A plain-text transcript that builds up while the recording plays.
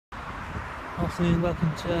afternoon,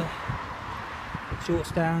 welcome to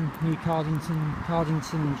Shortstown, New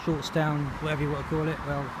Cardington, Shortstown, whatever you want to call it.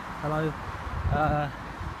 Well, hello.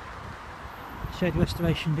 Shed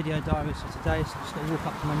restoration video diaries for today, so I'm just going to walk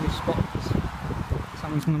up to my new spot because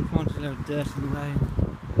someone's going to find a load of dirt in the way.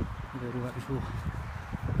 I've heard all that before.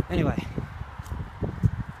 Anyway,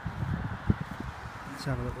 let's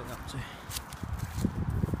have a look what we're up to.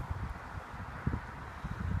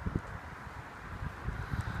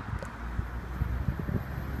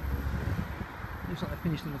 Looks like they've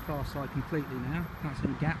finished on the far side completely now. Can't see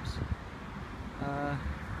any gaps.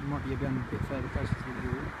 It might be a bit further closer to the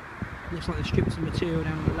wall. Looks like they've stripped some material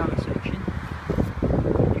down on the lower section.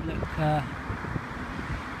 If you look, the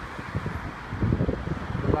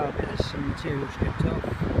lower bit, there's some material stripped off.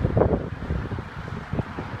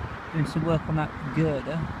 Doing some work on that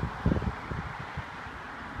girder.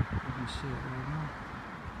 You can see it right now.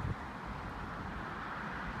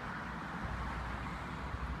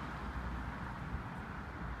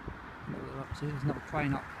 Look what they're up to. There's another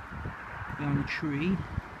crane up behind the tree.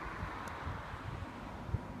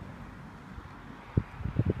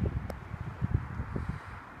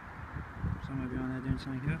 Somewhere behind there doing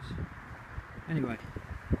something else. Anyway.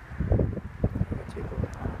 There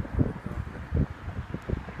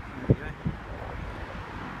we go.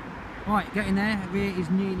 Right, getting there. Rear is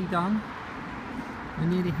nearly done. We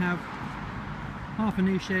nearly have half a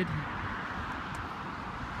new shed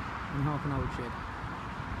and half an old shed.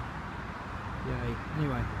 Yay.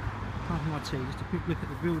 Anyway, time for my tea. Just a quick look at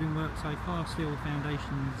the building work so far. Steel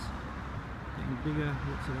foundations getting bigger,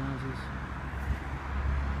 lots of houses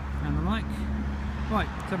and the like. Right,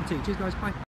 let's have a tea. Cheers guys, bye.